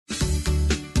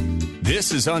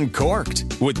This is Uncorked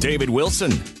with David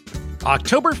Wilson.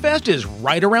 Oktoberfest is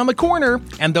right around the corner,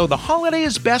 and though the holiday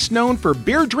is best known for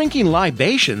beer-drinking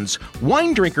libations,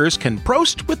 wine drinkers can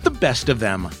prost with the best of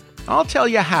them. I'll tell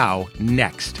you how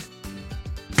next.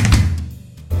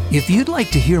 If you'd like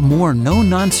to hear more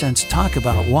no-nonsense talk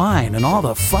about wine and all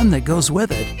the fun that goes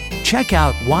with it, check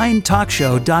out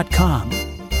winetalkshow.com.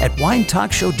 At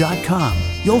winetalkshow.com,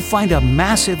 you'll find a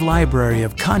massive library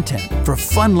of content for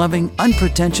fun-loving,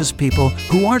 unpretentious people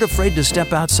who aren't afraid to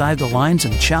step outside the lines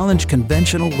and challenge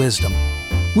conventional wisdom.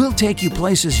 We'll take you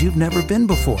places you've never been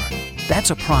before. That's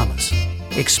a promise.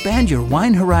 Expand your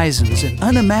wine horizons in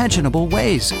unimaginable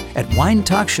ways at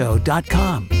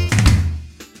winetalkshow.com.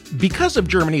 Because of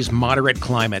Germany's moderate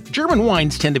climate, German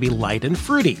wines tend to be light and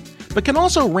fruity, but can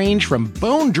also range from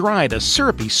bone-dry to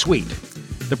syrupy sweet.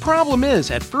 The problem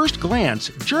is, at first glance,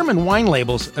 German wine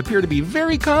labels appear to be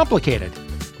very complicated,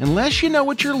 unless you know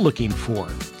what you're looking for.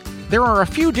 There are a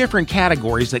few different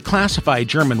categories that classify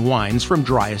German wines from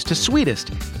driest to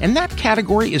sweetest, and that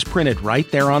category is printed right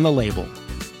there on the label.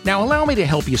 Now allow me to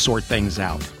help you sort things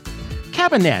out.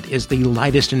 Cabernet is the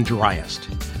lightest and driest.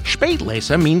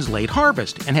 Spätlese means late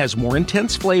harvest and has more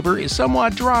intense flavor, is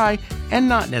somewhat dry, and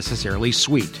not necessarily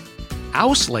sweet.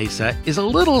 Auslese is a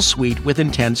little sweet with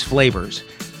intense flavors.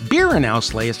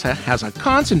 Beerenauslese has a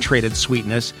concentrated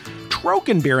sweetness.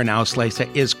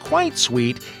 Trockenbeerenauslese is quite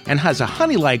sweet and has a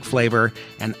honey-like flavor.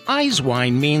 And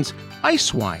Eiswein means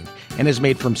ice wine and is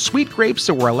made from sweet grapes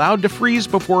that were allowed to freeze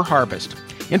before harvest.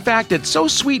 In fact, it's so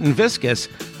sweet and viscous,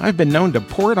 I've been known to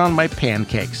pour it on my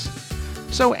pancakes.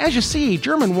 So as you see,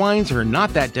 German wines are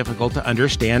not that difficult to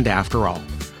understand after all.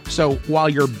 So while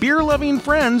your beer-loving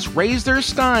friends raise their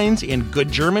steins in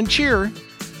good German cheer,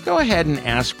 go ahead and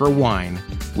ask for wine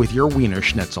with your Wiener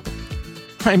Schnitzel.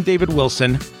 I'm David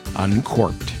Wilson,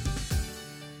 Uncorked.